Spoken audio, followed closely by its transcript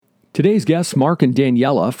Today's guests, Mark and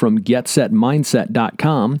Daniela from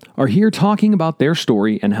GetSetMindset.com, are here talking about their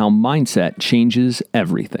story and how mindset changes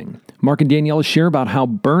everything. Mark and Daniela share about how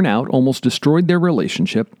burnout almost destroyed their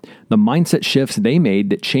relationship, the mindset shifts they made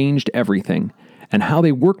that changed everything, and how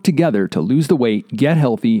they worked together to lose the weight, get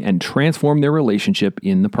healthy, and transform their relationship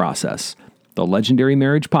in the process. The Legendary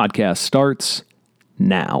Marriage Podcast starts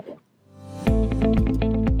now.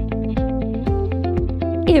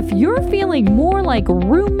 If you're feeling more like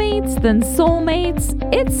roommates than soulmates,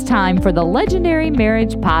 it's time for the Legendary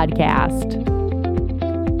Marriage Podcast.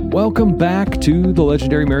 Welcome back to the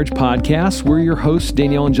Legendary Marriage Podcast. We're your hosts,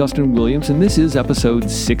 Danielle and Justin Williams, and this is episode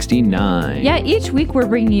 69. Yeah, each week we're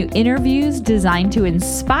bringing you interviews designed to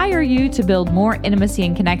inspire you to build more intimacy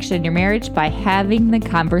and connection in your marriage by having the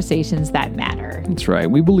conversations that matter. That's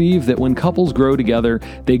right. We believe that when couples grow together,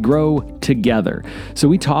 they grow together. So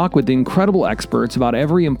we talk with incredible experts about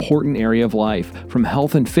every important area of life, from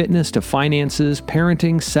health and fitness to finances,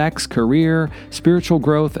 parenting, sex, career, spiritual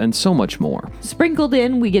growth, and so much more. Sprinkled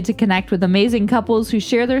in, we get to connect with amazing couples who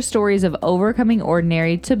share their stories of overcoming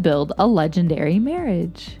ordinary to build a legendary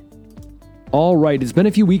marriage. All right, it's been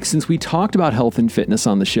a few weeks since we talked about health and fitness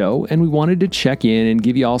on the show, and we wanted to check in and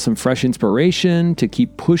give you all some fresh inspiration to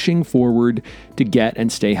keep pushing forward to get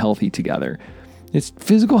and stay healthy together.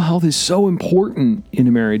 Physical health is so important in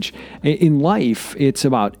a marriage. In life, it's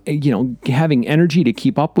about, having energy to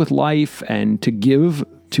keep up with life and to give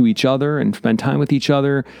to each other and spend time with each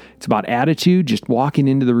other. It's about attitude, just walking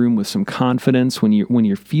into the room with some confidence when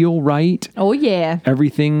you feel right. Oh yeah.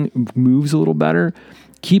 Everything moves a little better.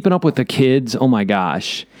 Keeping up with the kids, oh my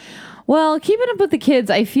gosh. Well, keeping up with the kids,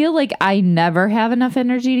 I feel like I never have enough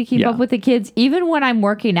energy to keep up with the kids. Even when I'm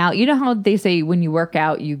working out, you know how they say when you work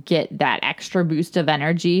out, you get that extra boost of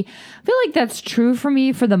energy. I feel like that's true for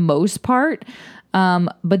me for the most part.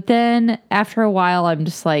 But then after a while, I'm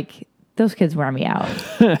just like, those kids wear me out,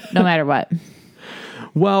 no matter what.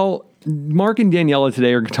 Well, Mark and Daniela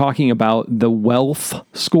today are talking about the Wellth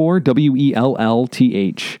score,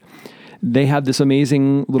 WELLTH. They have this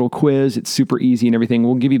amazing little quiz. It's super easy and everything.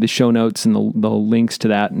 We'll give you the show notes and the links to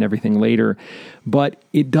that and everything later. But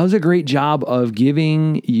it does a great job of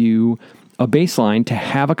giving you a baseline to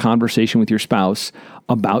have a conversation with your spouse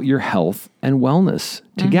about your health and wellness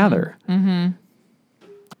together. Mm-hmm.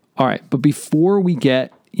 All right. But before we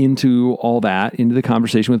get into all that, into the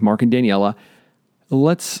conversation with Mark and Daniela,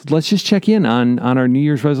 let's just check in on our New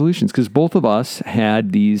Year's resolutions, because both of us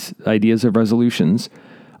had these ideas of resolutions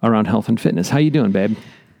around health and fitness. How you doing, babe?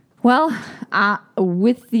 Well,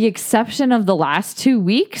 with the exception of the last 2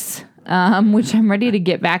 weeks, which I'm ready to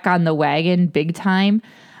get back on the wagon big time,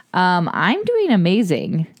 I'm doing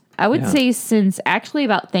amazing. I would say since actually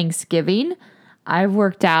about Thanksgiving, I've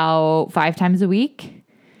worked out 5 times a week.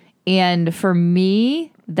 And for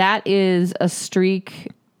me, that is a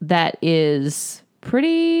streak that is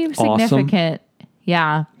pretty significant. Awesome.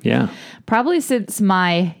 Yeah. Yeah. Probably since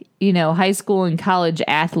my, high school and college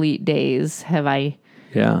athlete days have I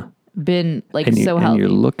been so healthy. And you're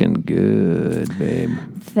looking good, babe.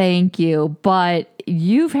 Thank you. But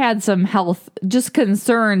you've had some health just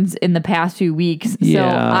concerns in the past few weeks.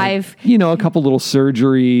 Yeah. So I've... a couple little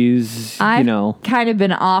surgeries, I've kind of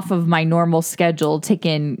been off of my normal schedule,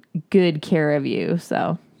 taking good care of you,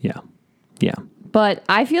 so... Yeah. Yeah. But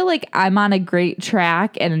I feel like I'm on a great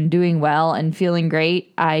track and doing well and feeling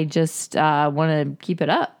great. I just want to keep it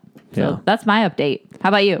up. So that's my update. How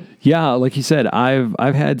about you? Yeah, like you said, I've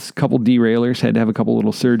had a couple derailers, had to have a couple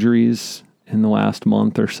little surgeries in the last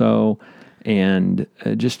month or so, and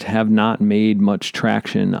just have not made much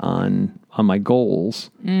traction on my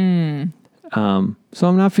goals. So I'm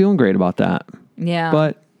not feeling great about that. Yeah.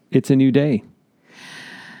 But it's a new day.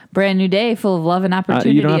 Brand new day full of love and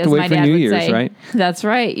opportunity, you don't have to wait for New Year's, say. Right? That's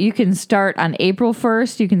right. You can start on April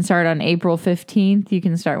 1st. You can start on April 15th. You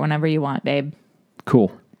can start whenever you want, babe.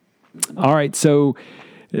 Cool. All right. So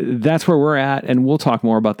that's where we're at, and we'll talk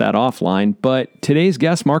more about that offline. But today's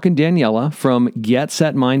guests, Mark and Daniela from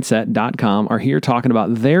GetSetMindset.com, are here talking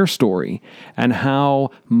about their story and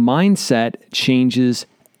how mindset changes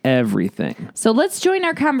everything. So let's join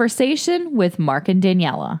our conversation with Mark and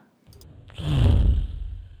Daniela.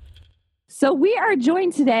 So we are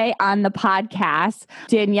joined today on the podcast,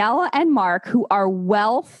 Daniela and Mark, who are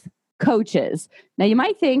wealth coaches. Now, you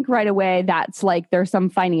might think right away that's like they're some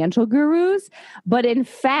financial gurus, but in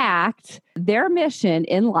fact, their mission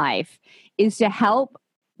in life is to help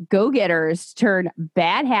go-getters turn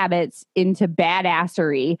bad habits into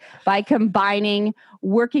badassery by combining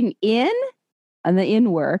working on the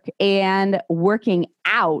in work and working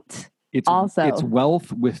out. It's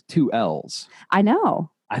wealth with 2 L's. I know.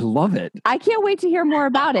 I love it. I can't wait to hear more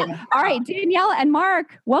about it. All right, Danielle and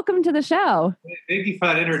Mark, welcome to the show. Thank you for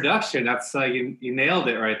that introduction. That's you nailed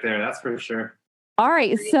it right there. That's for sure. All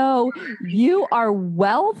right, so you are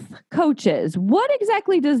wealth coaches. What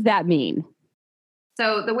exactly does that mean?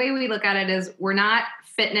 So the way we look at it is we're not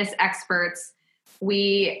fitness experts.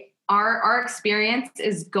 Our experience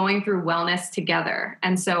is going through wellness together.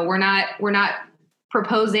 And so we're not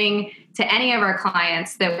proposing to any of our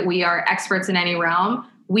clients that we are experts in any realm.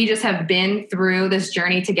 We just have been through this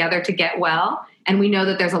journey together to get well. And we know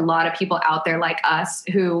that there's a lot of people out there like us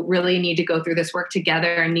who really need to go through this work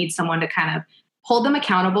together and need someone to kind of hold them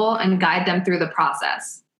accountable and guide them through the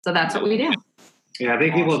process. So that's what we do. Yeah, I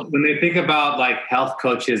think people, when they think about like health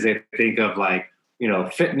coaches, they think of like,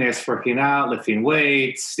 fitness, working out, lifting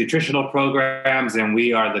weights, nutritional programs, and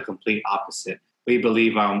we are the complete opposite. We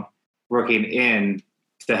believe on working in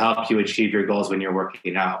to help you achieve your goals when you're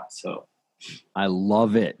working out. So I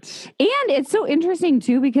love it. And it's so interesting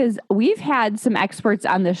too, because we've had some experts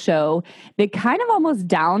on the show that kind of almost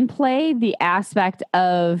downplay the aspect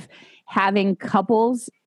of having couples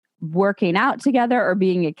working out together or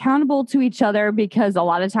being accountable to each other, because a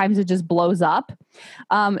lot of times it just blows up.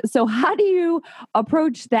 So how do you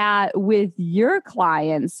approach that with your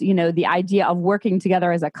clients? The idea of working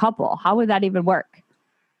together as a couple, how would that even work?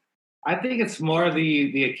 I think it's more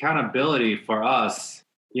the accountability for us.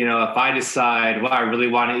 If I decide, well, I really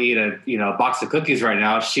want to eat a box of cookies right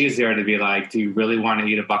now, she's there to be like, do you really want to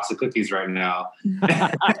eat a box of cookies right now?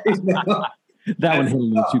 That one hit a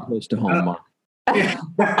little too close to home, Mark.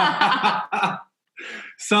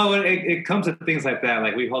 So it comes to things like that.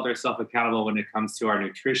 Like we hold ourselves accountable when it comes to our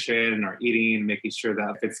nutrition, our eating, making sure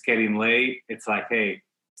that if it's getting late, it's like, hey,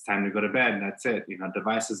 it's time to go to bed. And that's it.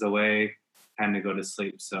 Devices away, time to go to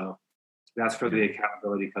sleep. So that's where the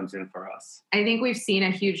accountability comes in for us. I think we've seen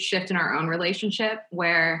a huge shift in our own relationship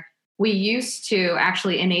where we used to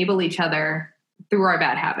actually enable each other through our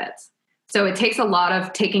bad habits. So it takes a lot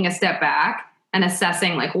of taking a step back and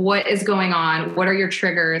assessing like what is going on, what are your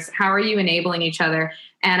triggers, how are you enabling each other?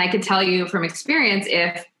 And I could tell you from experience,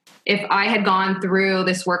 if I had gone through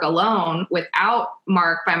this work alone without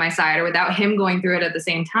Mark by my side or without him going through it at the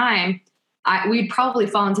same time, we'd probably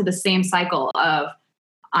fall into the same cycle of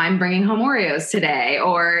I'm bringing home Oreos today,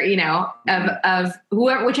 or of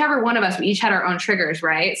whoever, whichever one of us. We each had our own triggers,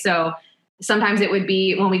 right? So sometimes it would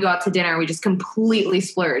be when we go out to dinner, we just completely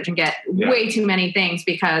splurge and get way too many things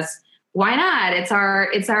because why not? It's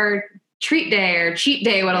our treat day or cheat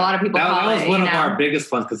day, what a lot of people call it. That was one of our biggest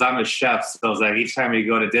ones because I'm a chef. So it's like each time we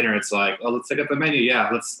go to dinner, it's like, oh, let's look at the menu. Yeah,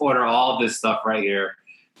 let's order all of this stuff right here.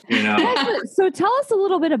 So tell us a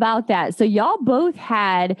little bit about that. So y'all both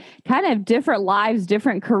had kind of different lives,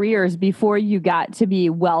 different careers before you got to be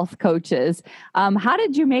wealth coaches. How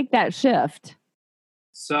did you make that shift?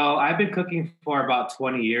 So I've been cooking for about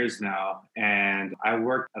 20 years now, and I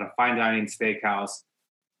worked at a fine dining steakhouse,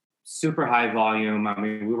 super high volume. I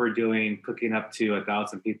mean, we were cooking up to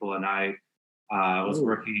 1,000 people a night. I was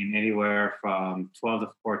working anywhere from 12 to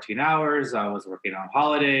 14 hours. I was working on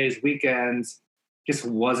holidays, weekends, just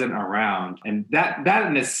wasn't around. And that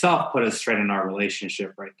in itself put a strain in our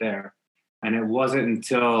relationship right there. And it wasn't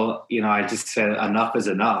until, I just said enough is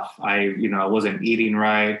enough. I wasn't eating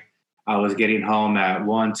right. I was getting home at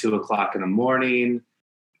 1, 2 o'clock in the morning.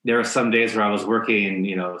 There were some days where I was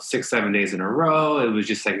working, 6, 7 days in a row. It was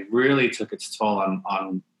just like really took its toll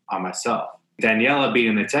on myself. Daniela being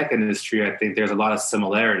in the tech industry, I think there's a lot of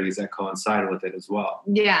similarities that coincide with it as well.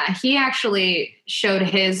 Yeah, he actually showed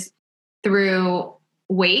his through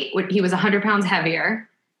weight. He was 100 pounds heavier,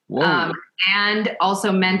 and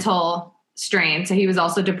also mental strain. So he was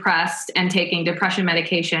also depressed and taking depression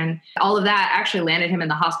medication. All of that actually landed him in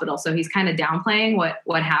the hospital. So he's kind of downplaying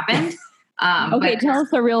what happened. Okay, tell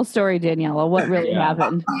us the real story, Daniela. What really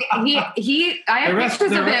happened? I have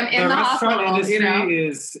pictures of him in the hospital. The restaurant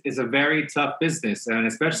industry is a very tough business, and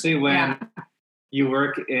especially when you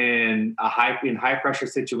work in high pressure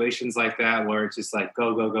situations like that, where it's just like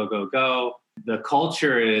go, go, go, go, go. The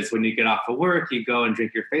culture is when you get off of work, you go and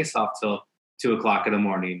drink your face off till 2 o'clock in the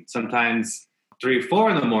morning. Sometimes 3, 4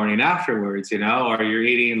 in the morning afterwards, or you're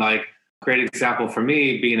eating like, great example for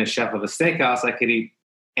me, being a chef of a steakhouse, I could eat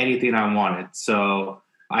anything I wanted. So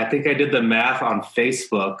I think I did the math on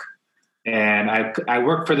Facebook, and I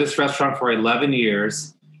worked for this restaurant for 11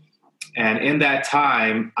 years. And in that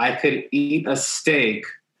time, I could eat a steak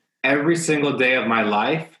every single day of my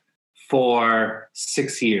life for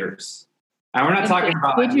 6 years. And we're not talking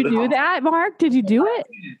about... Did you do that, Mark? Did you do it?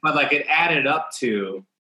 But like it added up the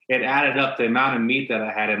amount of meat that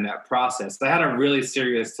I had in that process. I had a really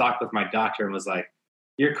serious talk with my doctor and was like,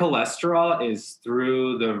 your cholesterol is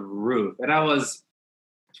through the roof. And I was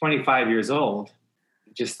 25 years old,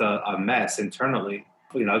 just a mess internally.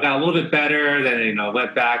 You know, I got a little bit better, then, you know,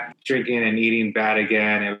 went back drinking and eating bad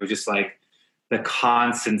again. It was just like the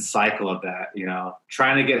constant cycle of that, you know,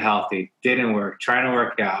 trying to get healthy, didn't work, trying to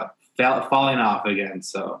work out, falling off again.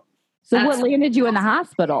 So what landed you in the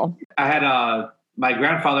hospital? I had my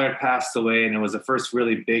grandfather had passed away, and it was the first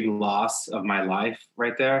really big loss of my life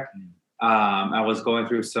right there. I was going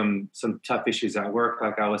through some tough issues at work,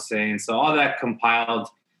 like I was saying. So all that compiled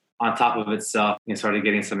on top of itself, and started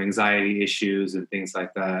getting some anxiety issues and things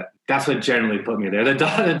like that. That's what generally put me there.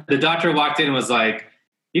 The doctor walked in and was like,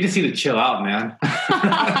 "You just need to chill out, man."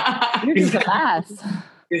 You're just a mess.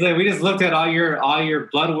 He's like, "We just looked at all your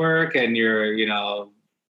blood work and your, you know,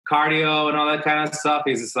 cardio and all that kind of stuff."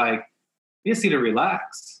 He's just like, "You just need to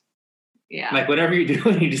relax. Yeah. Like whatever you're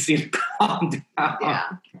doing, you just need to calm down." Yeah.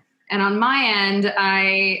 And on my end,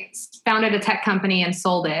 I founded a tech company and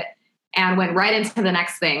sold it, and went right into the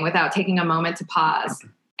next thing without taking a moment to pause.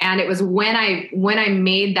 And it was when I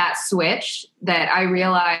made that switch that I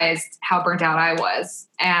realized how burnt out I was.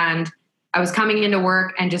 And I was coming into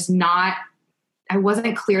work and I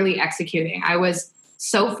wasn't clearly executing. I was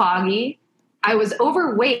so foggy. I was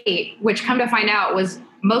overweight, which come to find out was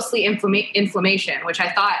mostly inflammation, which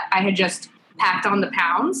I thought I had just packed on the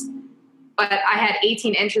pounds. But I had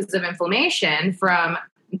 18 inches of inflammation from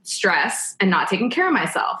stress and not taking care of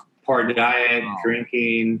myself. Poor diet,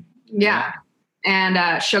 drinking. Yeah.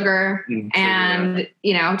 And sugar and,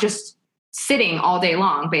 you know, just sitting all day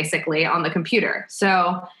long, basically on the computer.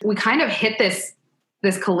 So we kind of hit this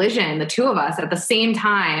collision, the two of us at the same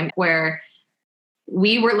time, where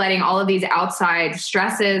we were letting all of these outside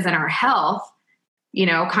stresses and our health, you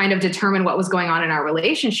know, kind of determine what was going on in our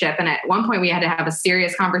relationship. And at one point we had to have a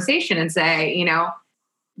serious conversation and say, you know,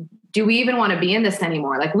 do we even want to be in this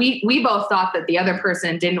anymore? Like we both thought that the other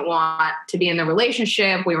person didn't want to be in the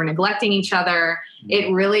relationship. We were neglecting each other. It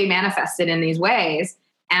really manifested in these ways.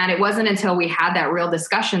 And it wasn't until we had that real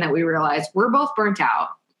discussion that we realized we're both burnt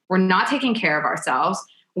out. We're not taking care of ourselves.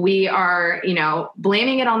 We are, you know,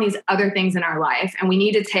 blaming it on these other things in our life. And we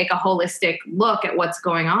need to take a holistic look at what's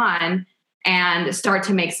going on and start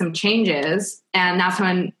to make some changes. And that's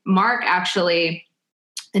when Mark actually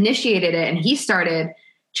initiated it, and he started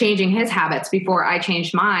changing his habits before I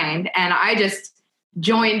changed mine. And I just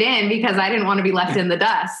joined in because I didn't want to be left in the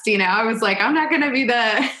dust. You know, I was like, I'm not going to be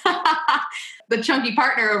the the chunky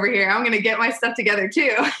partner over here. I'm going to get my stuff together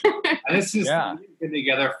too. And this is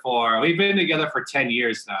we've been together for 10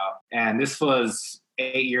 years now. And this was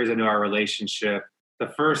 8 years into our relationship. The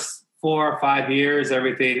first 4 or 5 years,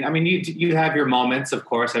 everything, I mean, you have your moments, of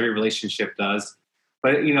course, every relationship does.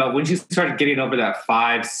 But, you know, when you started getting over that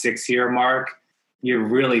 5-6 year mark, you're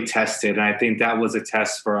really tested. And I think that was a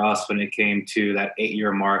test for us when it came to that 8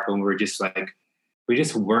 year mark, when we were just like, we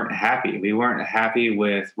just weren't happy. We weren't happy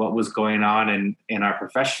with what was going on in our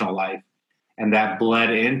professional life. And that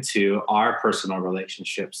bled into our personal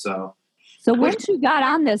relationship. So once you got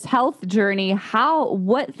on this health journey,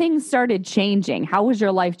 what things started changing? How was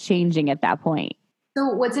your life changing at that point? So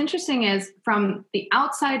what's interesting is, from the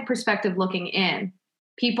outside perspective looking in,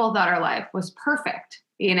 people thought our life was perfect.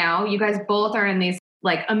 You know, you guys both are in these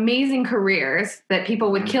like amazing careers that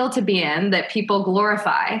people would kill to be in, that people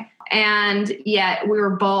glorify. And yet we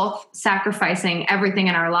were both sacrificing everything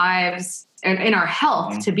in our lives and in our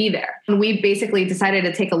health to be there. And we basically decided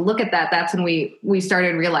to take a look at that. That's when we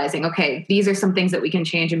started realizing, okay, these are some things that we can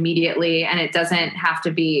change immediately. And it doesn't have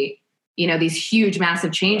to be, you know, these huge,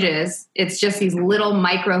 massive changes. It's just these little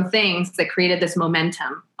micro things that created this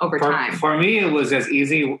momentum over time. For me, it was as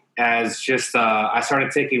easy as just, I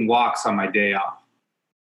started taking walks on my day off.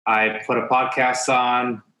 I put a podcast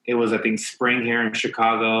on. It was, I think, spring here in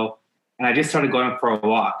Chicago. And I just started going for a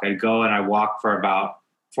walk. I'd go and I walk for about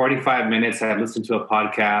 45 minutes. I'd listen to a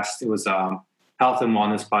podcast. It was health and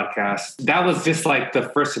wellness podcast. That was just like the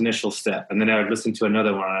first initial step. And then I would listen to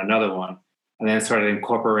another one. And then started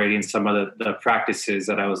incorporating some of the practices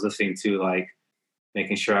that I was listening to, like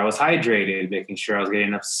making sure I was hydrated, making sure I was getting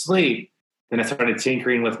enough sleep. Then I started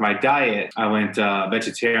tinkering with my diet. I went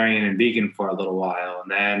vegetarian and vegan for a little while,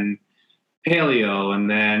 and then paleo, and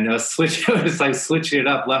then switching it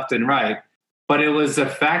up left and right. But it was the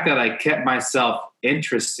fact that I kept myself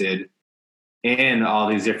interested in all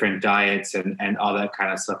these different diets and all that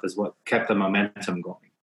kind of stuff is what kept the momentum going.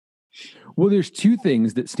 Well, there's two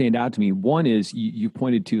things that stand out to me. One is you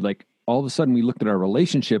pointed to, like, all of a sudden we looked at our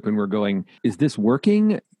relationship and we're going, is this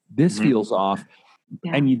working? This feels off.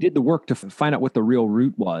 Yeah. And you did the work to find out what the real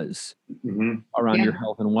root was around your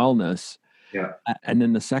health and wellness. Yeah. And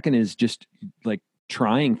then the second is just like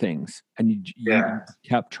trying things, and you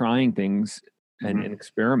kept trying things and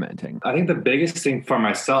experimenting. I think the biggest thing for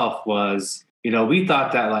myself was, we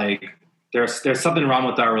thought that like there's something wrong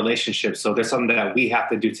with our relationship, so there's something that we have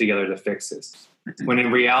to do together to fix this. When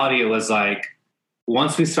in reality, it was like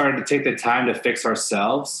once we started to take the time to fix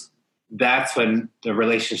ourselves, that's when the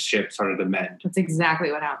relationship started to mend. That's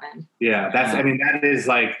exactly what happened. Yeah, that is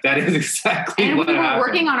exactly and what happened. And we were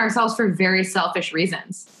working on ourselves for very selfish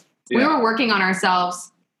reasons. Yeah. We were working on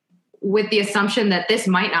ourselves with the assumption that this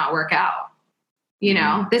might not work out.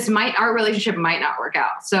 Our relationship might not work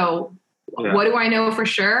out. So what do I know for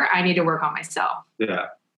sure? I need to work on myself. Yeah.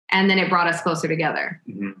 And then it brought us closer together.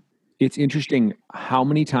 Mm-hmm. It's interesting how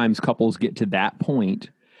many times couples get to that point,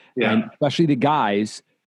 and especially the guys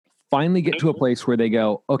finally get to a place where they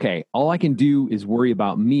go, okay, all I can do is worry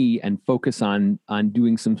about me and focus on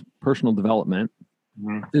doing some personal development,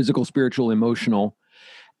 physical, spiritual, emotional.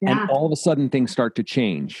 And all of a sudden things start to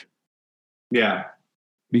change. Yeah.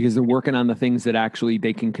 Because they're working on the things that actually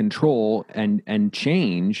they can control and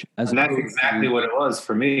change. And that's exactly what it was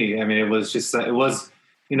for me. I mean, it was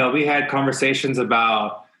we had conversations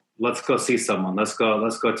about, let's go see someone, let's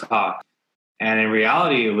go talk. And in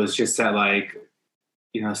reality, it was just that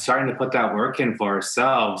starting to put that work in for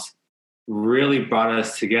ourselves really brought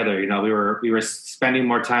us together. We were spending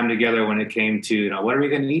more time together when it came to, what are we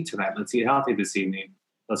going to eat tonight? Let's eat healthy this evening.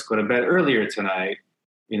 Let's go to bed earlier tonight.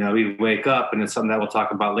 We'd wake up, and it's something that we'll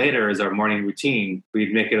talk about later is our morning routine.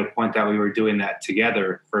 We'd make it a point that we were doing that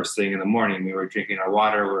together first thing in the morning. We were drinking our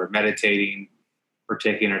water, we were meditating, we're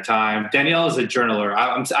taking our time. Danielle is a journaler.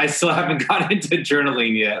 I still haven't gotten into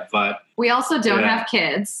journaling yet, but we also don't have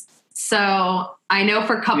kids. So I know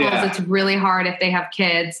for couples, it's really hard if they have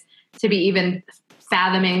kids to be even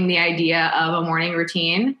fathoming the idea of a morning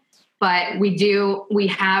routine. But we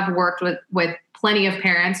have worked with plenty of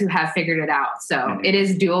parents who have figured it out. So it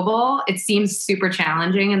is doable. It seems super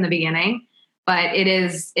challenging in the beginning, but it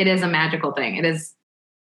is a magical thing. It is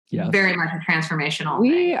very much a transformational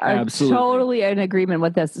thing. We are totally in agreement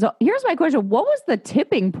with this. So here's my question. What was the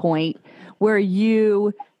tipping point where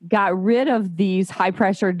you got rid of these high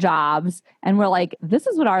pressure jobs and were like, this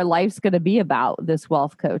is what our life's going to be about, this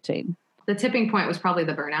wealth coaching? The tipping point was probably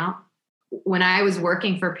the burnout. When I was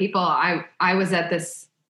working for people, I was at this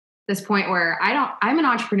point where I'm an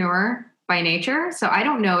entrepreneur by nature. So I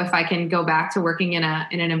don't know if I can go back to working in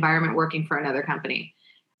an environment working for another company.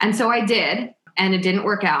 And so I did, and it didn't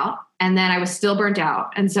work out. And then I was still burnt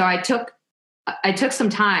out. And so I took some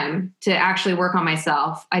time to actually work on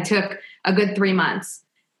myself. I took a good 3 months,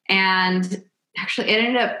 and actually it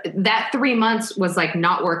ended up that 3 months was like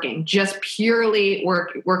not working, just purely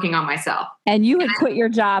working on myself. And you had quit your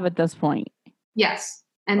job at this point. Yes.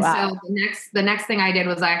 And so the next thing I did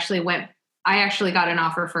was I actually got an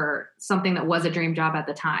offer for something that was a dream job at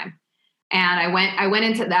the time. And I went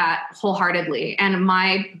into that wholeheartedly. And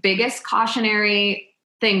my biggest cautionary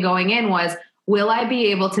thing going in was, will I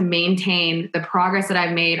be able to maintain the progress that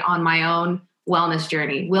I've made on my own wellness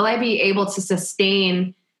journey? Will I be able to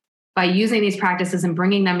sustain by using these practices and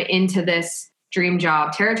bringing them into this dream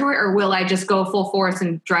job territory? Or will I just go full force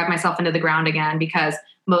and drive myself into the ground again, because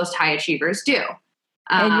most high achievers do?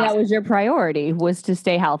 And that was your priority, was to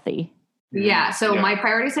stay healthy. Yeah. So my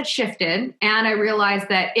priorities had shifted, and I realized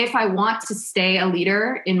that if I want to stay a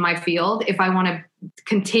leader in my field, if I want to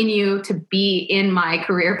continue to be in my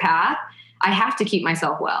career path, I have to keep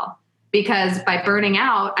myself well, because by burning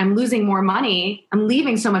out, I'm losing more money. I'm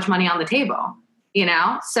leaving so much money on the table,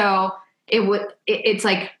 So it's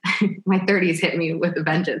like my 30s hit me with a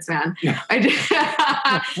vengeance, man. Yeah. I just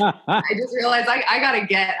realized I gotta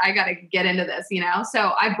get into this,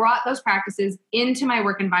 So I brought those practices into my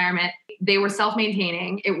work environment. They were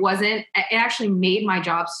self-maintaining. It actually made my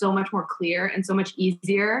job so much more clear and so much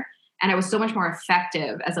easier. And I was so much more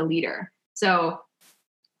effective as a leader. So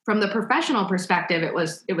from the professional perspective, it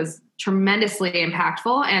was tremendously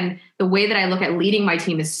impactful. And the way that I look at leading my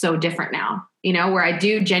team is so different now, where I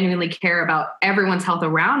do genuinely care about everyone's health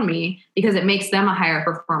around me, because it makes them a higher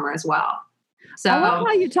performer as well. So I love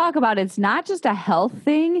how you talk about it's not just a health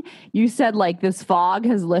thing. You said like this fog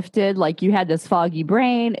has lifted, like you had this foggy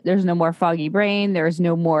brain. There's no more foggy brain. There's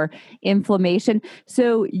no more inflammation.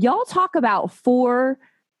 So y'all talk about 4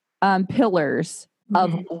 pillars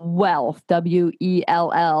of wealth,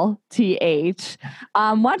 WELLTH.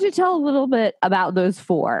 Why don't you tell a little bit about those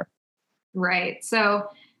 4? Right. So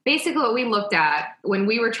basically what we looked at when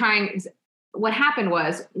we were what happened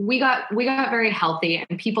was we got very healthy,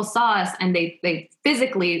 and people saw us, and they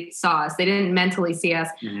physically saw us. They didn't mentally see us,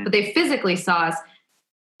 but they physically saw us.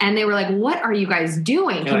 And they were like, "What are you guys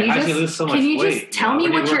doing? Can you lose so much weight? Just tell me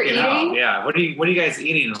what you're eating? Out? Yeah. What are you guys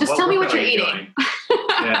eating? Just tell me what you're eating."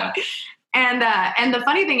 Yeah. And the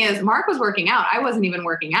funny thing is, Mark was working out. I wasn't even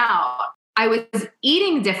working out. I was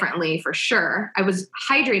eating differently for sure. I was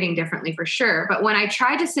hydrating differently for sure. But when I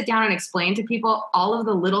tried to sit down and explain to people all of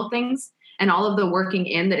the little things and all of the working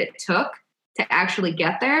in that it took to actually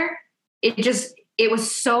get there, it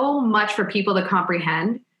was so much for people to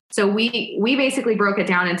comprehend. So we basically broke it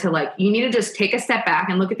down into like, you need to just take a step back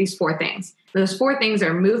and look at these 4 things. Those 4 things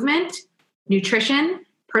are movement, nutrition,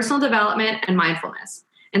 personal development, and mindfulness.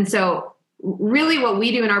 And so really what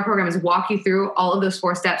we do in our program is walk you through all of those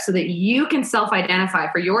 4 steps so that you can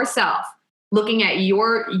self-identify for yourself, looking at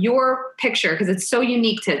your picture, because it's so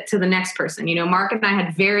unique to the next person. You know, Mark and I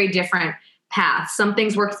had very different paths. Some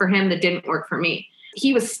things worked for him that didn't work for me.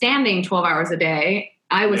 He was standing 12 hours a day.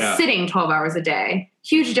 I was sitting 12 hours a day.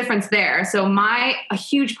 Huge difference there. So a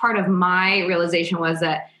huge part of my realization was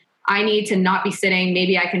that I need to not be sitting.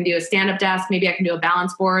 Maybe I can do a stand-up desk. Maybe I can do a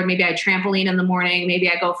balance board. Maybe I trampoline in the morning. Maybe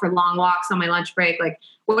I go for long walks on my lunch break. Like,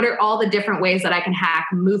 what are all the different ways that I can hack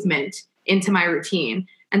movement into my routine?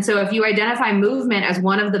 And so if you identify movement as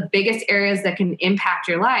one of the biggest areas that can impact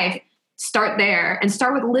your life, start there and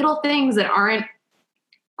start with little things that aren't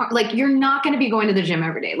like, you're not going to be going to the gym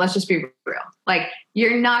every day. Let's just be real. Like,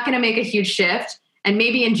 you're not going to make a huge shift. And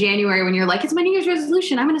maybe in January, when you're like, it's my New Year's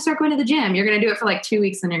resolution, I'm going to start going to the gym. You're going to do it for like 2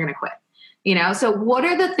 weeks and you're going to quit. You know? So what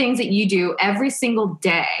are the things that you do every single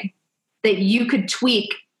day that you could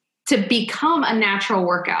tweak to become a natural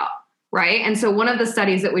workout? Right. And so one of the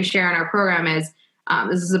studies that we share in our program is,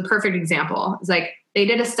 this is a perfect example. It's like, they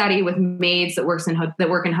did a study with maids that work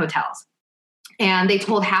in hotels. And they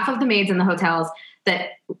told half of the maids in the hotels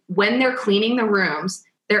that when they're cleaning the rooms,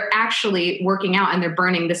 they're actually working out and they're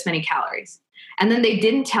burning this many calories. And then they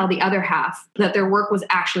didn't tell the other half that their work was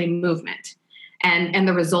actually movement and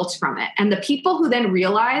the results from it. And the people who then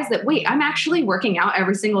realized that, wait, I'm actually working out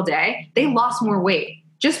every single day, they lost more weight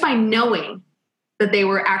just by knowing that they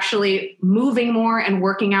were actually moving more and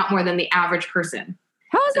working out more than the average person.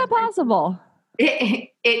 How is that possible?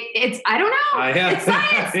 It's I don't know. It's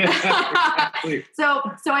science. Exactly. So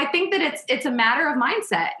I think that it's a matter of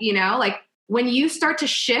mindset, you know, like when you start to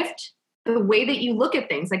shift the way that you look at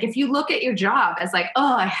things, like if you look at your job as like,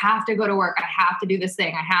 oh, I have to go to work, I have to do this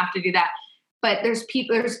thing, I have to do that. But there's,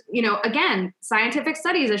 you know, again, scientific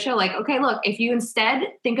studies that show like, okay, look, if you instead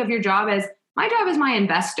think of your job as, my job is my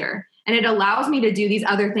investor, and it allows me to do these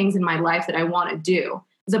other things in my life that I want to do,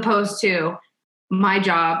 as opposed to my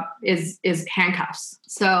job is handcuffs.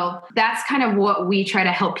 So that's kind of what we try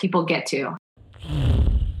to help people get to.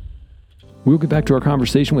 We'll get back to our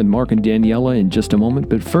conversation with Mark and Daniela in just a moment,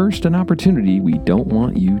 but first, an opportunity we don't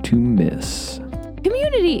want you to miss.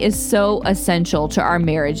 Community is so essential to our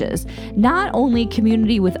marriages. Not only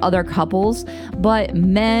community with other couples, but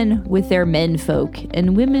men with their men folk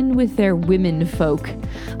and women with their women folk.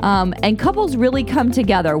 And couples really come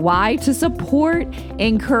together. Why? To support,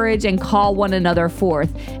 encourage, and call one another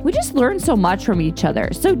forth. We just learn so much from each other.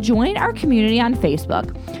 So join our community on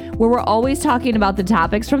Facebook, where we're always talking about the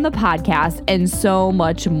topics from the podcast and so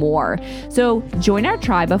much more. So join our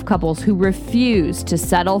tribe of couples who refuse to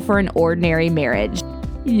settle for an ordinary marriage.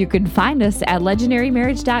 You can find us at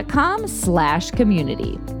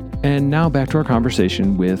legendarymarriage.com/community. And now back to our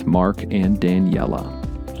conversation with Mark and Daniela.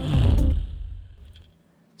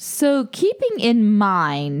 So keeping in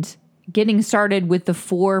mind, getting started with the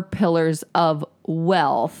 4 pillars of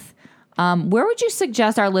wealth, where would you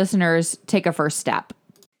suggest our listeners take a first step?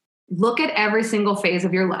 Look at every single phase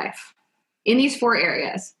of your life in these 4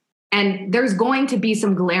 areas. And there's going to be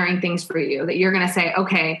some glaring things for you that you're going to say,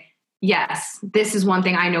 okay, yes, this is one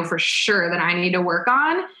thing I know for sure that I need to work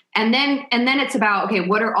on. And then it's about, okay,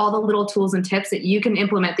 what are all the little tools and tips that you can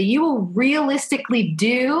implement that you will realistically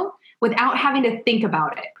do without having to think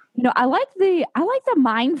about it? You know, I like the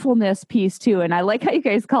mindfulness piece too. And I like how you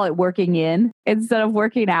guys call it working in instead of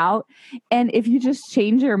working out. And if you just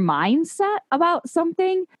change your mindset about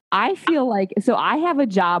something, I feel like, so I have a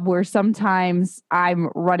job where sometimes I'm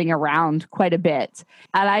running around quite a bit.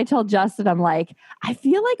 And I tell Justin, I'm like, I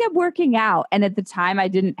feel like I'm working out. And at the time I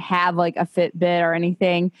didn't have like a Fitbit or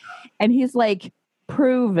anything. And he's like,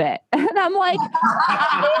 prove it. And I'm like,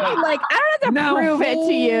 I don't have to prove it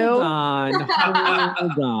to you. Hold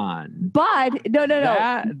on. But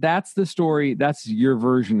no. That's the story. That's your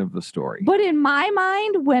version of the story. But in my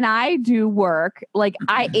mind, when I do work, like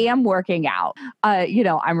I am working out. You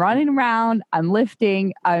know, I'm running around, I'm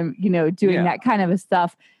lifting, I'm, you know, doing that kind of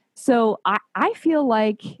stuff. So I feel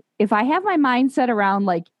like if I have my mindset around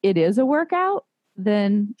like it is a workout,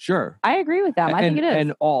 then Sure. I agree with them. I think it is.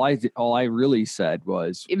 And all I really said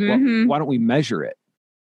was, Mhm. why don't we measure it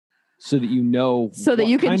so that you know, so that what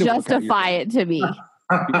you can kind of workout you're justify doing? it to me.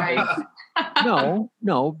 Right.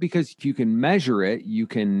 No, because if you can measure it, you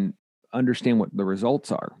can understand what the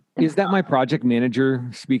results are. Is that my project manager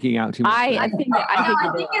speaking out to me? I think No, it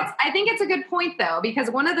I think it's a good point though, because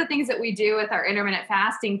one of the things that we do with our intermittent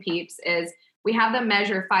fasting peeps is we have them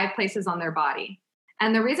measure 5 places on their body.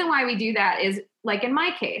 And the reason why we do that is, like in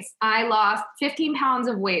my case, I lost 15 pounds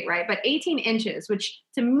of weight, right? But 18 inches, which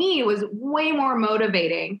to me was way more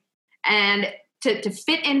motivating. And to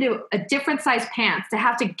fit into a different size pants, to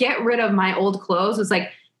have to get rid of my old clothes was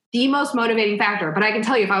like the most motivating factor. But I can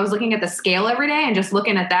tell you, if I was looking at the scale every day and just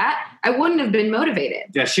looking at that, I wouldn't have been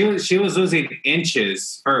motivated. Yeah, she was losing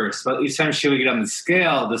inches first, but each time she would get on the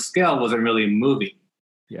scale wasn't really moving.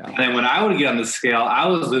 Yeah. And then when I would get on the scale, I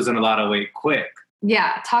was losing a lot of weight quick.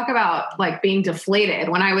 Yeah, talk about like being deflated.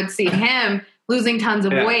 When I would see him losing tons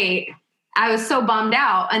of weight, I was so bummed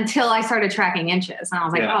out until I started tracking inches. And I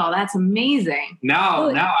was like, oh, that's amazing. Now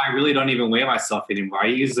I really don't even weigh myself anymore. I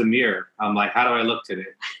use the mirror. I'm like, how do I look today?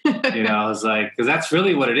 I was like, because that's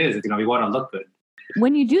really what it is. We want to look good.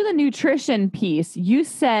 When you do the nutrition piece, you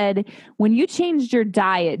said when you changed your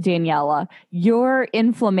diet, Daniela, your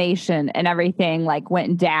inflammation and everything like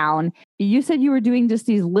went down. You said you were doing just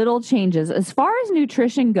these little changes. As far as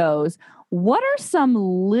nutrition goes, what are some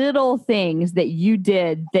little things that you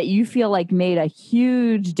did that you feel like made a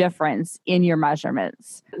huge difference in your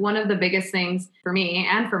measurements? One of the biggest things for me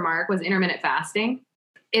and for Mark was intermittent fasting.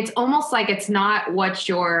 It's almost like it's not what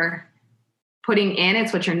you're putting in,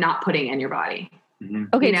 it's what you're not putting in your body. Mm-hmm.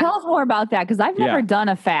 Okay, tell us more about that, because I've never done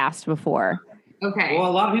a fast before. Okay. Well,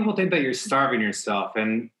 a lot of people think that you're starving yourself,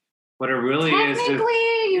 and what it really is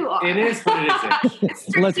you are. It is, but it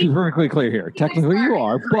isn't. Let's be perfectly clear here. Technically, you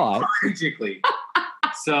are, but strategically.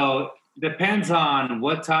 So depends on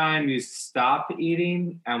what time you stop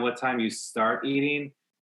eating and what time you start eating.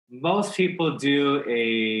 Most people do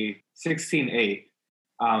a 16-8.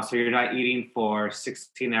 So you're not eating for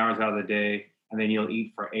 16 hours out of the day, and then you'll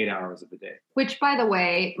eat for 8 hours of the day. Which, by the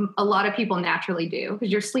way, a lot of people naturally do,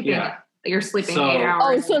 because you're sleeping. Yeah. You're sleeping So- 8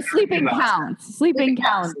 hours. Oh, so sleeping counts. Sleeping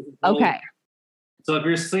counts. Okay. So if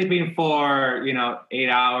you're sleeping for, 8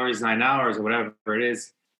 hours, 9 hours, or whatever it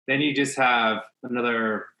is, then you just have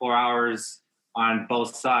another 4 hours on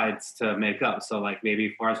both sides to make up. So like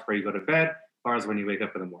maybe 4 hours before you go to bed, 4 hours when you wake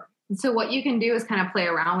up in the morning. So what you can do is kind of play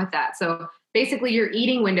around with that. So basically your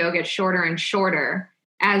eating window gets shorter and shorter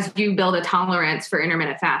as you build a tolerance for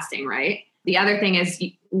intermittent fasting, right? The other thing is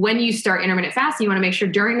when you start intermittent fasting, you want to make sure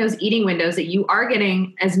during those eating windows that you are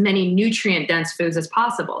getting as many nutrient dense foods as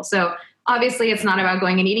possible. So obviously it's not about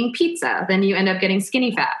going and eating pizza. Then you end up getting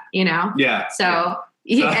skinny fat, Yeah. So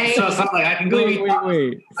it's not like I can go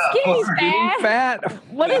wait. Skinny Fat.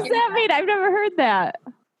 What does that mean? I've never heard that.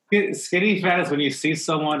 Skinny fat is when you see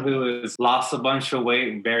someone who has lost a bunch of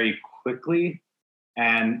weight very quickly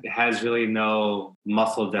and has really no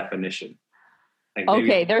muscle definition. Like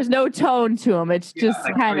Okay, there's no tone to them. It's just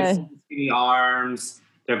like kind of skinny arms.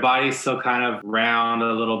 Their body's still kind of round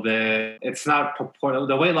a little bit. It's not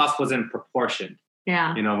the weight loss wasn't proportioned.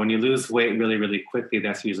 Yeah. When you lose weight really, really quickly,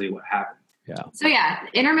 that's usually what happens. Yeah. So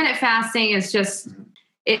intermittent fasting is just,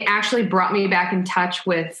 it actually brought me back in touch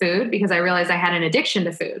with food because I realized I had an addiction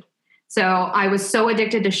to food. So I was so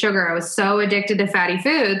addicted to sugar. I was so addicted to fatty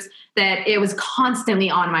foods that it was constantly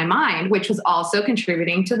on my mind, which was also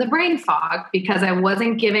contributing to the brain fog because I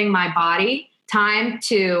wasn't giving my body time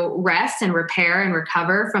to rest and repair and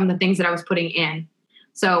recover from the things that I was putting in.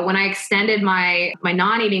 So when I extended my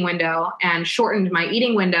non-eating window and shortened my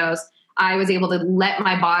eating windows, I was able to let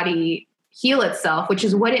my body heal itself, which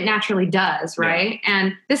is what it naturally does, right? Yeah.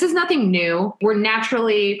 And this is nothing new. We're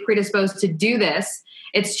naturally predisposed to do this.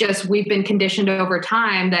 It's just we've been conditioned over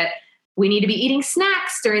time that we need to be eating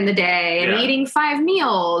snacks during the day and eating 5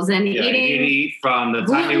 meals and eating. You need to eat from the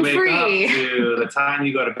time you wake gluten-free. up to the time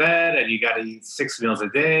you go to bed, and you got to eat 6 meals a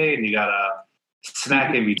day, and you got to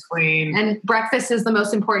snack in between. And breakfast is the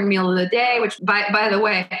most important meal of the day, which by the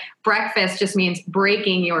way, breakfast just means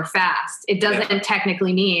breaking your fast. It doesn't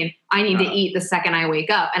technically mean I need to eat the second I wake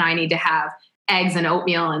up and I need to have eggs and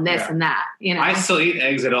oatmeal and this and that. I still eat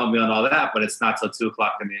eggs and oatmeal and all that, but it's not till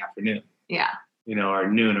 2:00 in the afternoon. Yeah. Or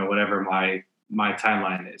noon or whatever my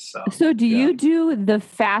timeline is. So do you do the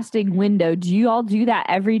fasting window? Do you all do that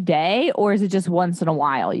every day, or is it just once in a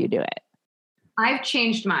while you do it? I've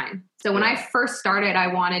changed mine. So when I first started, I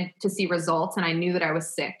wanted to see results and I knew that I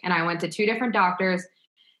was sick. And I went to 2 different doctors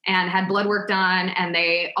and had blood work done and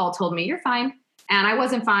they all told me, you're fine. and I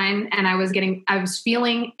wasn't fine. And I was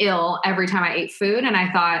feeling ill every time I ate food. And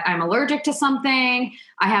I thought, I'm allergic to something.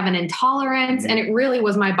 I have an intolerance. And it really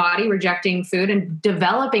was my body rejecting food and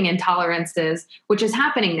developing intolerances, which is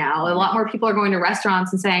happening now. A lot more people are going to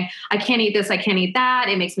restaurants and saying, I can't eat this, I can't eat that.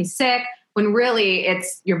 It makes me sick. When really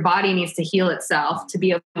it's your body needs to heal itself to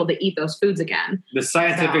be able to eat those foods again. The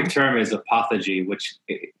scientific term is autophagy, which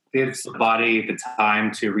gives the body the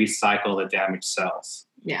time to recycle the damaged cells.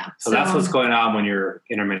 Yeah. So that's what's going on when you're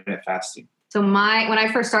intermittent fasting. So when I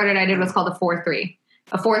first started, I did what's called a 4-3.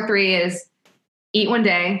 A 4-3 is eat one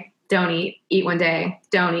day, don't eat one day,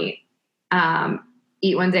 don't eat,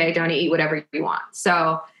 eat one day, don't eat whatever you want.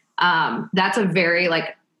 So that's a very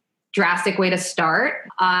drastic way to start.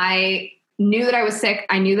 I knew that I was sick.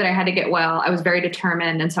 I knew that I had to get well. I was very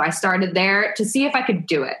determined. And so I started there to see if I could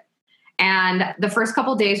do it. And the first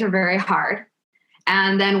couple of days were very hard.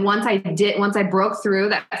 And then once I broke through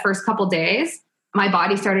that first couple of days, my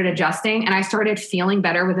body started adjusting and I started feeling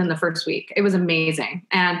better within the first week. It was amazing.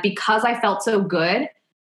 And because I felt so good,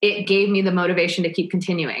 it gave me the motivation to keep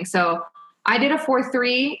continuing. So I did a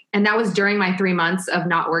 4-3, and that was during my 3 months of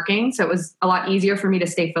not working. So it was a lot easier for me to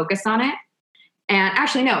stay focused on it. And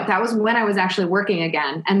actually, no, that was when I was actually working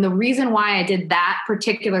again. And the reason why I did that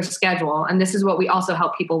particular schedule, and this is what we also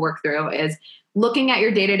help people work through, is looking at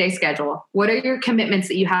your day-to-day schedule. What are your commitments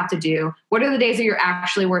that you have to do? What are the days that you're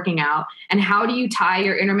actually working out? And how do you tie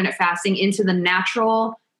your intermittent fasting into the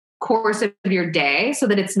natural course of your day so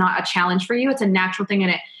that it's not a challenge for you? It's a natural thing.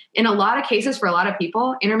 And in a lot of cases, for a lot of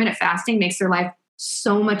people, intermittent fasting makes their life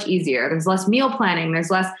so much easier. There's less meal planning.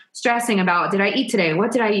 There's less stressing about, did I eat today?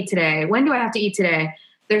 What did I eat today? When do I have to eat today?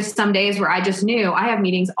 There's some days where I just knew I have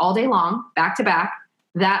meetings all day long, back to back.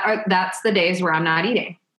 That's the days where I'm not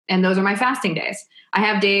eating. And those are my fasting days. I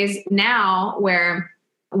have days now where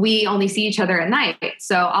we only see each other at night.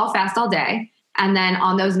 So I'll fast all day. And then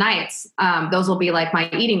on those nights, those will be like my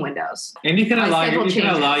eating windows. And you can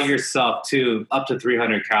allow yourself to up to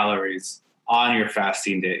 300 calories on your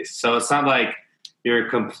fasting days. So it's not like you're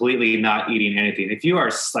completely not eating anything. If you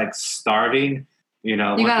are starving, you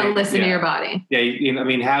got to listen to your body.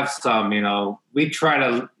 Yeah. Have some, we try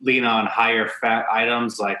to lean on higher fat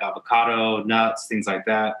items like avocado, nuts, things like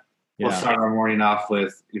that. Yeah. We'll start our morning off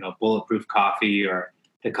with, bulletproof coffee, or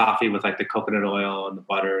the coffee with the coconut oil and the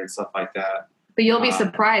butter and stuff like that. But you'll be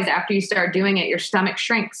surprised after you start doing it, your stomach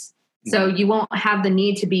shrinks. So you won't have the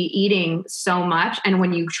need to be eating so much. And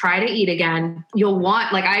when you try to eat again, you'll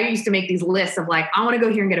want, I used to make these lists of I want to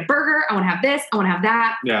go here and get a burger. I want to have this. I want to have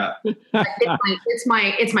that. Yeah. It's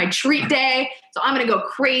my treat day. So I'm going to go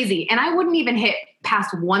crazy. And I wouldn't even hit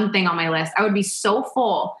past one thing on my list. I would be so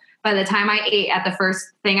full by the time I ate at the first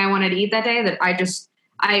thing I wanted to eat that day that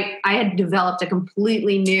I had developed a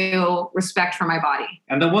completely new respect for my body.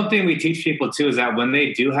 And the one thing we teach people too is that when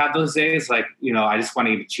they do have those days, I just want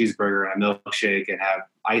to eat a cheeseburger and a milkshake and have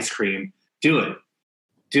ice cream, do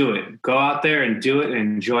it. Go out there and do it and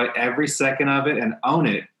enjoy every second of it and own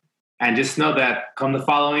it. And just know that come the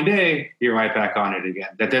following day, you're right back on it again.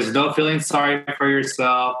 That there's no feeling sorry for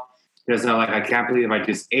yourself. There's no I can't believe I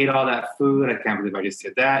just ate all that food. I can't believe I just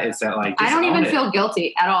did that. It's that I don't even feel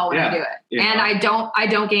guilty at all when I do it. And I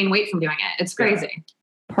don't gain weight from doing it. It's crazy.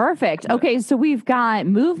 Yeah. Perfect. Okay. So we've got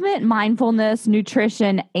movement, mindfulness,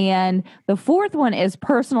 nutrition, and the fourth one is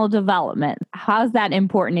personal development. How's that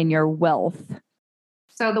important in your wealth?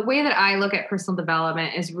 So the way that I look at personal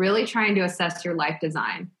development is really trying to assess your life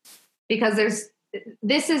design, because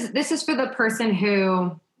this is for the person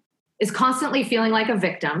who is constantly feeling like a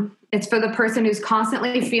victim. It's for the person who's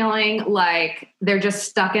constantly feeling like they're just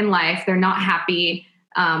stuck in life. They're not happy.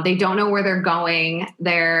 They don't know where they're going.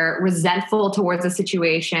 They're resentful towards the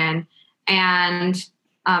situation, and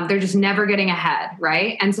they're just never getting ahead,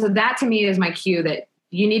 right? And so that to me is my cue that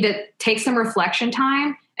you need to take some reflection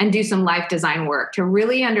time and do some life design work to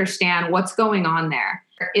really understand what's going on there.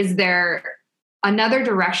 Is there another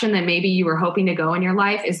direction that maybe you were hoping to go in your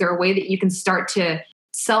life? Is there a way that you can start to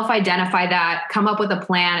self-identify that, come up with a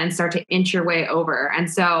plan, and start to inch your way over?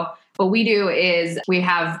 And so what we do is we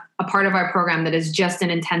have a part of our program that is just an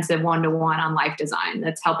intensive one-to-one on life design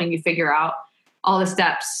that's helping you figure out all the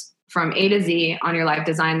steps from A to Z on your life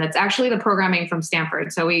design. That's actually the programming from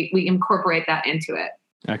Stanford. So we incorporate that into it.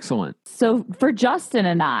 Excellent. So for Justin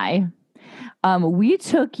and I, we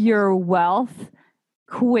took your wealth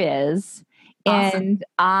quiz. Awesome. And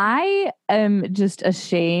I am just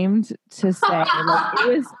ashamed to say it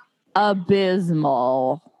was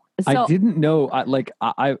abysmal. So, I didn't know. I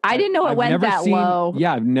didn't know it went that low.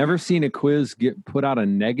 Yeah, I've never seen a quiz get put out a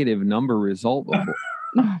negative number result before.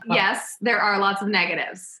 Yes, there are lots of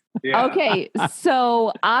negatives. Yeah. Okay,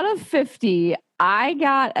 so out of 50, I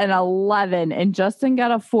got an 11 and Justin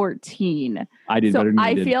got a 14. I did better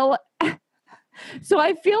than you did. So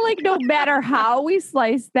I feel like no matter how we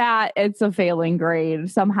slice that, it's a failing grade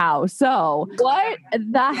somehow. So what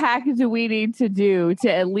the heck do we need to do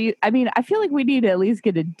to at least, I mean, I feel like we need to at least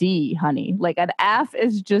get a D, honey. Like an F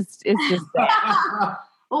is just bad.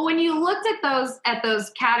 Well, when you looked at those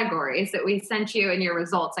categories that we sent you in your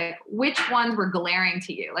results, like which ones were glaring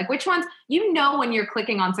to you? Like which ones, when you're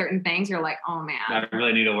clicking on certain things, you're like, oh man, I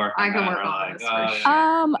really need to work on I can that. work on Or this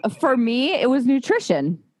for sure. For me, it was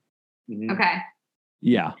nutrition. Mhm. Okay.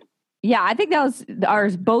 Yeah. Yeah, I think that was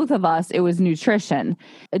ours, both of us. It was nutrition.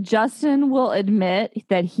 Justin will admit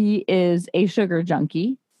that he is a sugar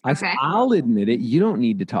junkie. Okay. I'll admit it. You don't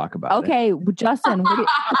need to talk about it. Okay, Justin,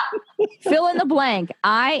 fill in the blank.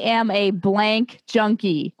 I am a blank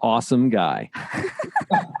junkie. Awesome guy.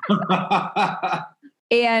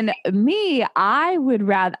 And me, I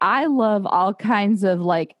love all kinds of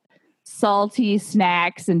like salty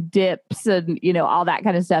snacks and dips and, all that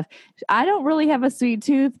kind of stuff. I don't really have a sweet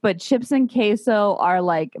tooth, but chips and queso are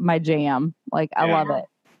like my jam. Like, I love it.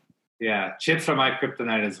 Yeah, chips are my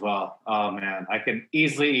kryptonite as well. Oh, man. I can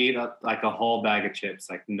easily eat like a whole bag of chips,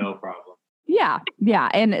 like no problem. Yeah.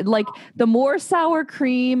 And like the more sour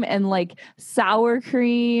cream and Did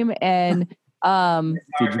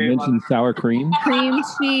you mention sour cream? cream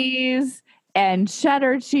cheese and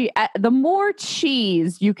cheddar cheese. The more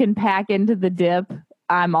cheese you can pack into the dip,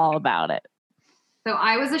 I'm all about it. So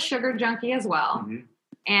I was a sugar junkie as well. Mm-hmm.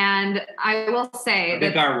 And I will say I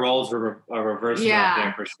think our roles were reversed out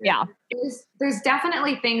there for sure. Yeah. There's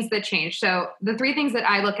definitely things that change. So the three things that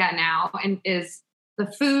I look at now is the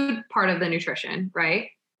food part of the nutrition, right?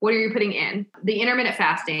 What are you putting in? The intermittent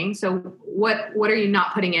fasting. So what are you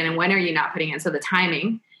not putting in and when are you not putting in? So the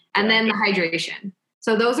timing and then the hydration.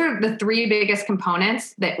 So those are the three biggest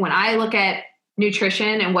components that when I look at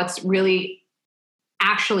nutrition and what's really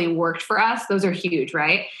actually worked for us, those are huge,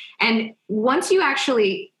 right? And once you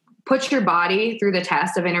actually put your body through the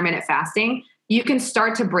test of intermittent fasting, you can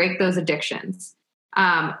start to break those addictions.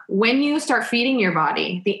 When you start feeding your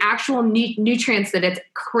body the actual nutrients that it's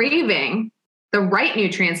craving, the right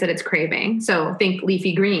nutrients that it's craving, so think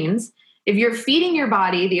leafy greens, if you're feeding your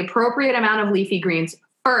body the appropriate amount of leafy greens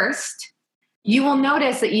first, you will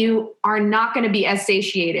notice that you are not going to be as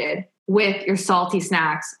satiated with your salty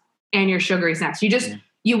snacks and your sugary snacks.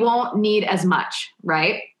 You won't need as much,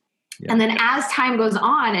 right? Yeah. And then as time goes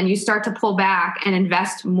on and you start to pull back and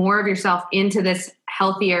invest more of yourself into this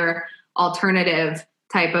healthier alternative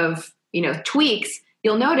type of, tweaks,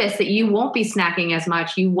 you'll notice that you won't be snacking as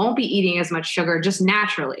much. You won't be eating as much sugar just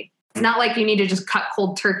naturally. It's not like you need to just cut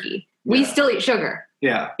cold turkey. Yeah. We still eat sugar.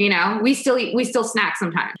 Yeah. We still snack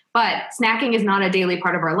sometimes, but snacking is not a daily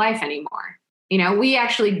part of our life anymore. We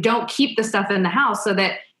actually don't keep the stuff in the house so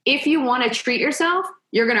that if you want to treat yourself,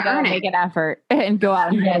 you're going to earn it. Make an effort and go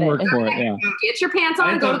out and get it. Work for it, yeah. Get your pants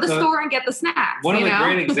on, go to the store and get the snacks. One of the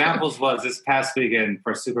great examples was this past weekend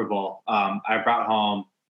for Super Bowl. I brought home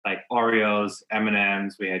like Oreos,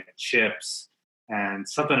 M&Ms, we had chips and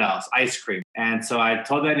something else, ice cream. And so I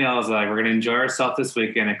told Daniela, I was like, we're going to enjoy ourselves this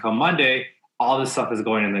weekend. And come Monday, all this stuff is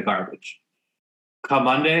going in the garbage. Come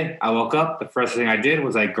Monday, I woke up. The first thing I did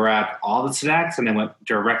was I grabbed all the snacks and then went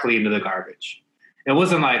directly into the garbage. It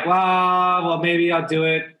wasn't like, well, maybe I'll do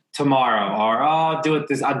it tomorrow, or I'll do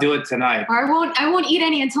it tonight. Or I won't eat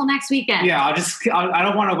any until next weekend. Yeah, I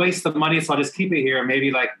don't want to waste the money, so I'll just keep it here.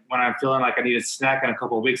 Maybe like when I'm feeling like I need a snack in a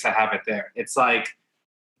couple of weeks, I have it there. It's like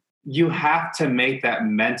you have to make that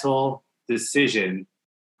mental decision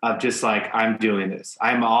of just like, I'm doing this.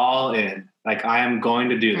 I'm all in. Like I am going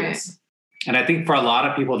to do this. And I think for a lot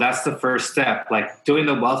of people, that's the first step, like doing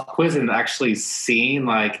the wealth quiz and actually seeing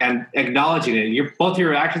and acknowledging it. Both your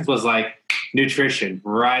reactions was like nutrition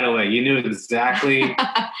right away. You knew exactly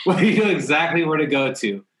where to go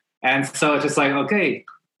to. And so it's just like, okay,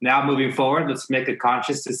 now moving forward, let's make a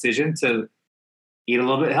conscious decision to eat a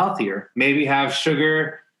little bit healthier. Maybe have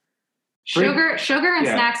sugar. Sugar and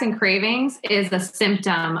snacks and cravings is a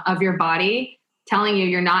symptom of your body telling you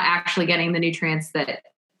you're not actually getting the nutrients that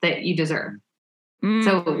you deserve.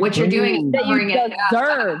 So what you're doing is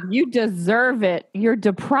you deserve it. You're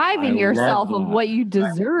depriving yourself of what you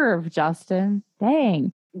deserve, Justin.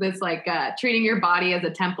 Dang. This like treating your body as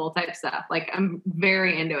a temple type stuff. Like I'm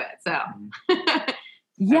very into it. So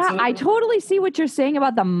yeah, Absolutely. I totally see what you're saying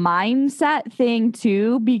about the mindset thing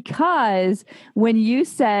too, because when you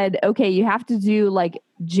said, okay, you have to do like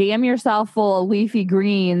jam yourself full of leafy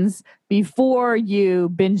greens before you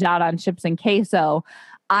binge out on chips and queso,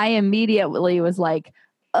 I immediately was like,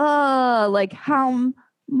 like how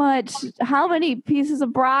much, how many pieces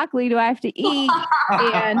of broccoli do I have to eat?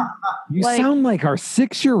 And You sound like our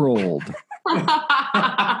 6-year-old.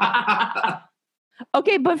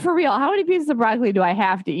 okay, but for real, how many pieces of broccoli do I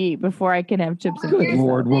have to eat before I can have chips and Good queso?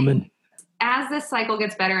 Lord, woman. As this cycle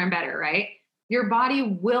gets better and better, right? Your body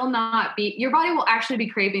will actually be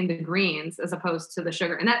craving the greens as opposed to the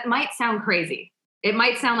sugar. And that might sound crazy. It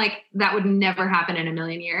might sound like that would never happen in a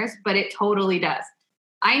million years, but it totally does.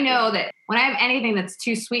 I know that when I have anything that's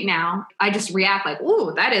too sweet now, I just react like,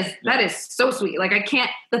 ooh, that is so sweet. Like I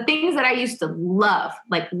can't, the things that I used to love,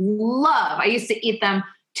 I used to eat them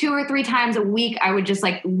 2 or 3 times a week. I would just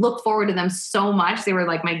like look forward to them so much. They were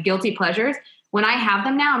like my guilty pleasures. When I have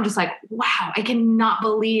them now, I'm just like, wow, I cannot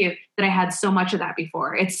believe that I had so much of that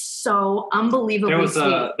before. It's so unbelievably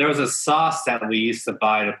sweet. There was a sauce that we used to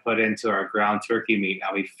buy to put into our ground turkey meat,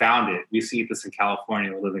 and we found it. We used to eat this in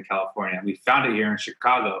California. We live in California. And we found it here in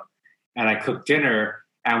Chicago, and I cooked dinner,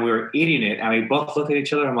 and we were eating it, and we both looked at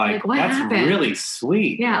each other. I'm like what that's happened? really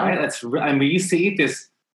sweet. Yeah. Right? And we used to eat this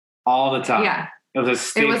all the time. Yeah. It was a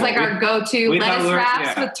staple. It was like our go-to lettuce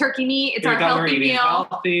wraps with turkey meat. It's our healthy meal.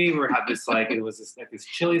 Healthy. We had this this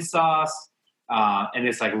chili sauce, and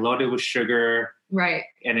it's like loaded with sugar. Right.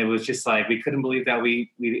 And it was just like we couldn't believe that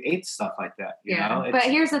we ate stuff like that. You know? But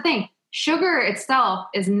here's the thing: sugar itself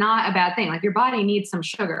is not a bad thing. Like your body needs some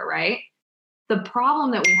sugar, right? The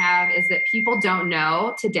problem that we have is that people don't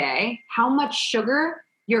know today how much sugar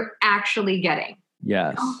you're actually getting.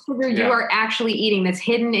 Yes. Sugar you are actually eating that's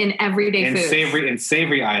hidden in everyday foods.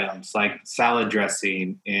 Savory items like salad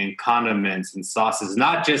dressing and condiments and sauces,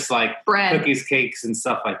 not just like bread, cookies, cakes, and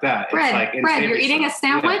stuff like that. Bread. It's like bread. You're eating a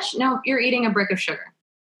sandwich? Yeah. No, you're eating a brick of sugar.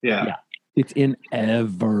 Yeah. It's in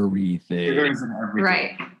everything. Sugar is in everything.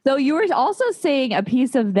 Right. So you were also saying a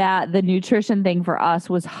piece of that, the nutrition thing for us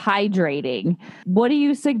was hydrating. What do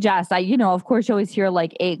you suggest? Of course you always hear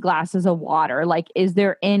like 8 glasses of water. Like, is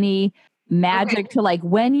there any magic to like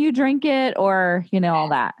when you drink it or, all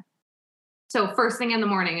that? So first thing in the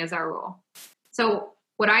morning is our rule. So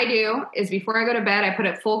what I do is before I go to bed, I put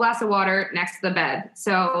a full glass of water next to the bed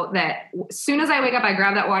so that as soon as I wake up, I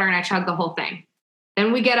grab that water and I chug the whole thing.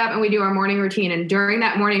 Then we get up and we do our morning routine. And during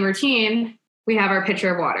that morning routine, we have our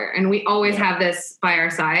pitcher of water. And we always have this by our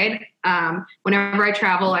side. Whenever I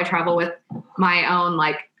travel with my own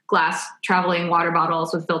like glass traveling water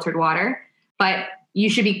bottles with filtered water. But you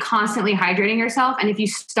should be constantly hydrating yourself. And if you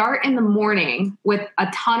start in the morning with a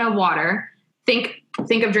ton of water, think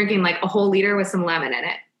of drinking like a whole liter with some lemon in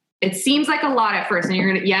it. It seems like a lot at first. And you're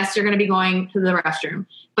going to be going to the restroom.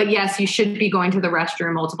 But yes, you should be going to the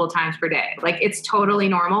restroom multiple times per day. Like it's totally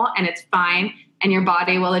normal and it's fine. And your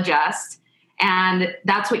body will adjust. And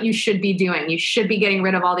that's what you should be doing. You should be getting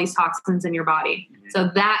rid of all these toxins in your body. So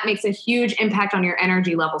that makes a huge impact on your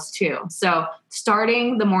energy levels too. So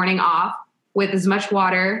starting the morning off with as much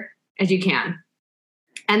water as you can.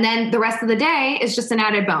 And then the rest of the day is just an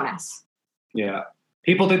added bonus. Yeah.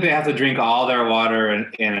 People think they have to drink all their water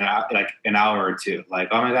in an hour or two. Like,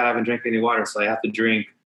 oh my God, I haven't drank any water, so I have to drink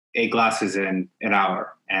 8 glasses in an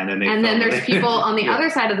hour. And then there's people on the other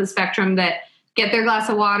side of the spectrum that get their glass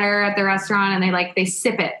of water at the restaurant and they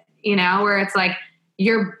sip it, where it's like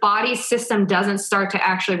your body system doesn't start to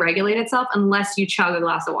actually regulate itself unless you chug a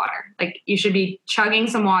glass of water. Like you should be chugging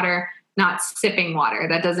some water, not sipping water.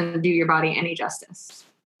 That doesn't do your body any justice.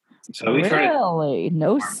 So we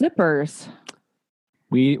no sippers.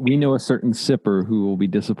 We know a certain sipper who will be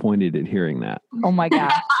disappointed at hearing that. Oh my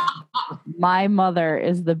gosh. My mother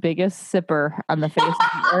is the biggest sipper on the face of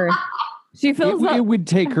the earth. She fills up. It would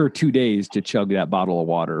take her 2 days to chug that bottle of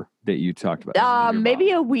water that you talked about.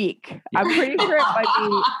 Maybe a week. Yeah. I'm pretty sure it might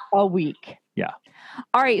be a week. Yeah.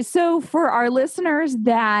 All right. So for our listeners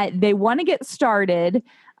that they want to get started,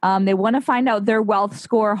 they want to find out their wealth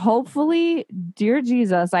score. Hopefully, dear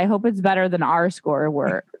Jesus, I hope it's better than our score.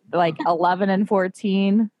 We're like 11 and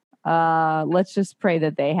 14. Let's just pray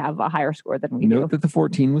that they have a higher score than we do. Note that the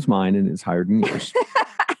 14 was mine and it's higher than yours.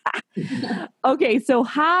 Okay, so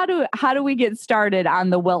how do we get started on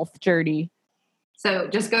the wealth journey? So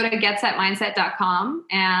just go to getsetmindset.com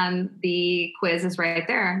and the quiz is right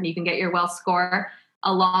there. You can get your wealth score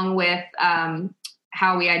along with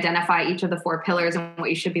how we identify each of the 4 pillars and what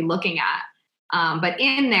you should be looking at. But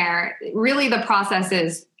in there, really the process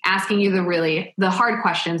is asking you the hard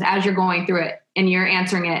questions as you're going through it and you're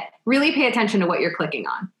answering it. Really pay attention to what you're clicking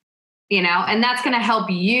on, and that's going to help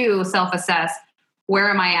you self-assess. Where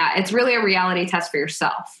am I at? It's really a reality test for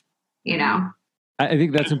yourself, I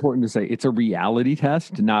think that's important to say. It's a reality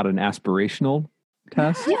test, not an aspirational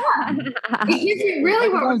test. Yeah. It gives you really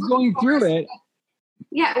what I was going through it.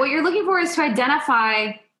 Yeah, what you're looking for is to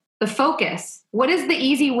identify the focus. What is the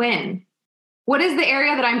easy win? What is the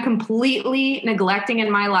area that I'm completely neglecting in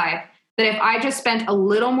my life that if I just spent a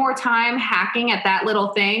little more time hacking at that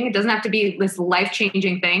little thing, it doesn't have to be this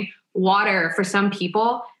life-changing thing. Water for some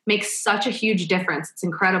people makes such a huge difference. It's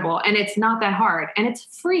incredible. And it's not that hard. And it's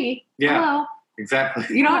free. Yeah, Hello.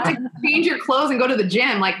 exactly. You don't have to change your clothes and go to the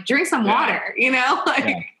gym. Like, drink some water, you know?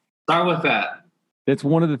 Start with that. It's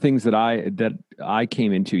one of the things that I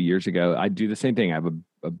came into years ago. I do the same thing. I have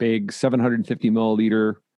a big 750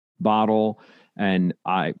 milliliter bottle, and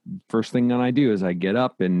first thing that I do is I get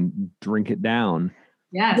up and drink it down.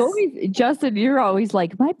 Yes. Justin, you're always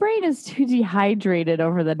like, my brain is too dehydrated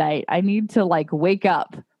over the night. I need to wake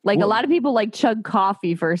up. A lot of people chug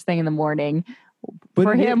coffee first thing in the morning. But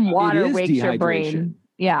for him, water wakes dehydration. your brain.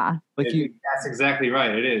 Yeah. That's exactly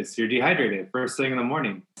right. It is. You're dehydrated first thing in the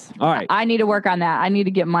morning. All right. I need to work on that. I need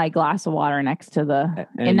to get my glass of water next to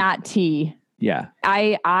and not tea. Yeah.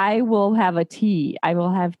 I will have a tea. I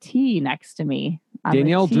will have tea next to me.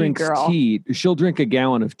 Danielle drinks tea. She'll drink a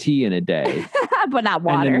gallon of tea in a day. But not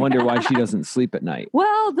water. And then wonder why she doesn't sleep at night.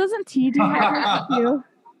 Well, doesn't tea dehydrate you?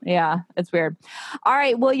 Yeah, it's weird. All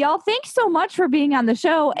right. Well, y'all, thanks so much for being on the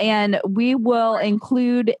show. And we will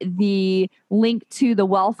include the link to the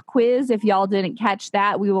wealth quiz. If y'all didn't catch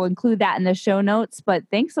that, we will include that in the show notes. But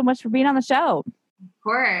thanks so much for being on the show. Of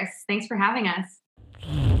course. Thanks for having us.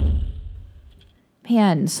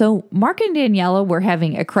 Man, so Mark and Daniela were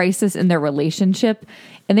having a crisis in their relationship,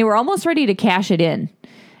 and they were almost ready to cash it in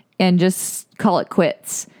and just call it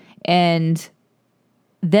quits. And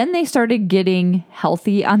then they started getting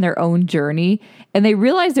healthy on their own journey, and they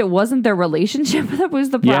realized it wasn't their relationship that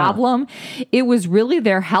was the problem. Yeah. It was really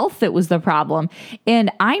their health that was the problem.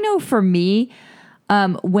 And I know for me,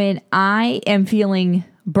 when I am feeling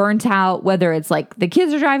burnt out, whether it's the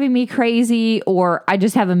kids are driving me crazy or I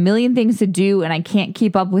just have a million things to do and I can't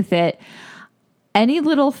keep up with it, any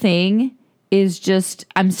little thing is just,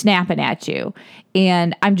 I'm snapping at you.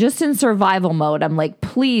 And I'm just in survival mode. I'm like,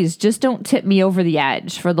 please just don't tip me over the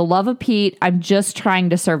edge. For the love of Pete, I'm just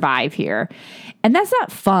trying to survive here. And that's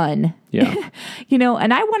not fun. Yeah.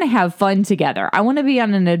 And I want to have fun together. I want to be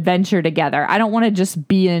on an adventure together. I don't want to just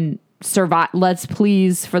be in survive. Let's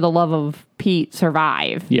please, for the love of Pete,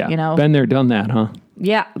 survive. Yeah. Been there, done that, huh?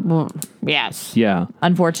 Yeah. Yes. Yeah.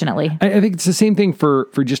 Unfortunately. I think it's the same thing for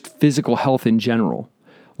just physical health in general.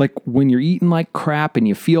 Like when you're eating like crap and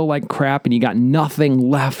you feel like crap and you got nothing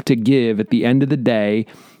left to give at the end of the day,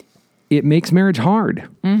 it makes marriage hard.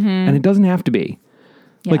 Mm-hmm. And it doesn't have to be.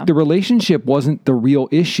 Yeah. Like the relationship wasn't the real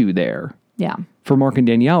issue there. Yeah. For Mark and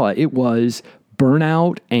Daniela, it was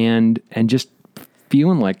burnout and just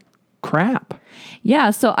feeling like crap. Yeah.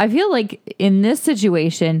 So I feel like in this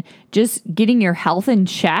situation, just getting your health in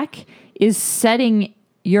check is setting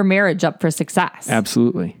your marriage up for success.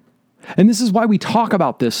 Absolutely. And this is why we talk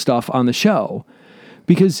about this stuff on the show,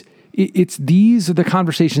 because these are the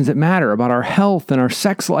conversations that matter about our health and our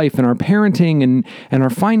sex life and our parenting and our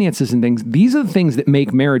finances and things. These are the things that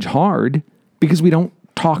make marriage hard because we don't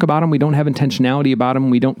talk about them. We don't have intentionality about them.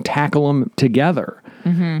 We don't tackle them together.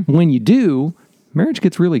 Mm-hmm. When you do, marriage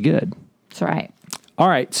gets really good. That's right. All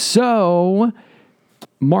right. So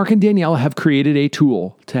Mark and Daniela have created a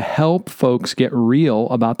tool to help folks get real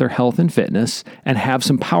about their health and fitness and have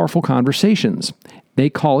some powerful conversations. They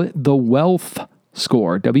call it the Wealth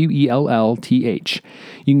Score, WELLTH. You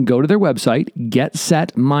can go to their website,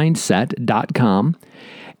 getsetmindset.com,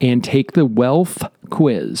 and take the Wealth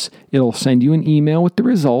Quiz. It'll send you an email with the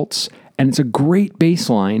results, and it's a great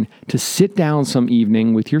baseline to sit down some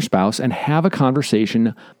evening with your spouse and have a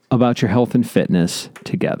conversation about your health and fitness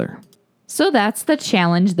together. So that's the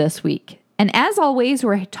challenge this week. And as always,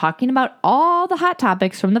 we're talking about all the hot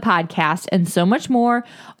topics from the podcast and so much more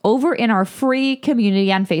over in our free community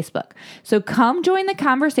on Facebook. So come join the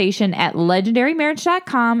conversation at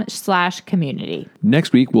legendarymarriage.com/community.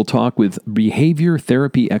 Next week, we'll talk with behavior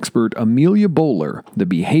therapy expert Amelia Bowler, the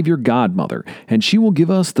behavior godmother, and she will give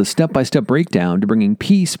us the step-by-step breakdown to bringing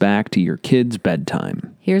peace back to your kids'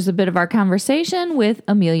 bedtime. Here's a bit of our conversation with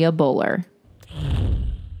Amelia Bowler.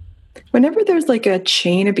 Whenever there's a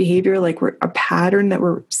chain of behavior, a pattern that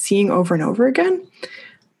we're seeing over and over again,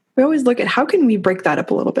 we always look at how can we break that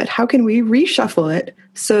up a little bit? How can we reshuffle it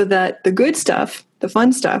so that the good stuff, the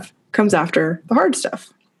fun stuff, comes after the hard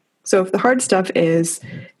stuff? So if the hard stuff is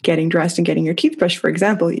getting dressed and getting your teeth brushed, for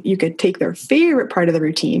example, you could take their favorite part of the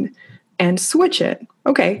routine and switch it.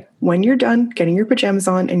 Okay, when you're done getting your pajamas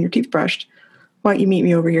on and your teeth brushed, why don't you meet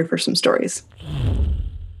me over here for some stories?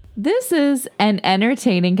 This is an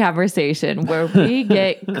entertaining conversation where we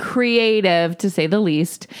get creative, to say the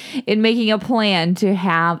least, in making a plan to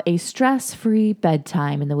have a stress-free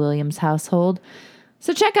bedtime in the Williams household.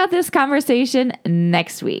 So check out this conversation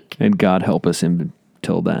next week. And God help us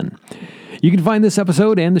until then. You can find this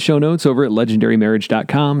episode and the show notes over at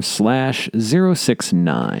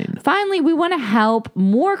legendarymarriage.com/069. Finally, we want to help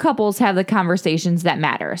more couples have the conversations that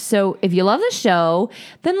matter. So if you love the show,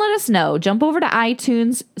 then let us know. Jump over to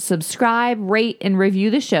iTunes, subscribe, rate, and review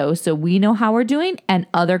the show so we know how we're doing and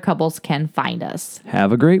other couples can find us.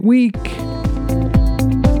 Have a great week.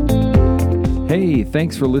 Hey,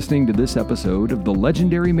 thanks for listening to this episode of the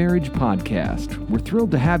Legendary Marriage Podcast. We're thrilled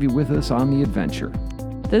to have you with us on the adventure.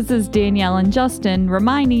 This is Danielle and Justin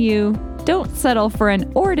reminding you, don't settle for an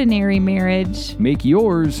ordinary marriage. Make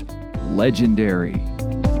yours legendary.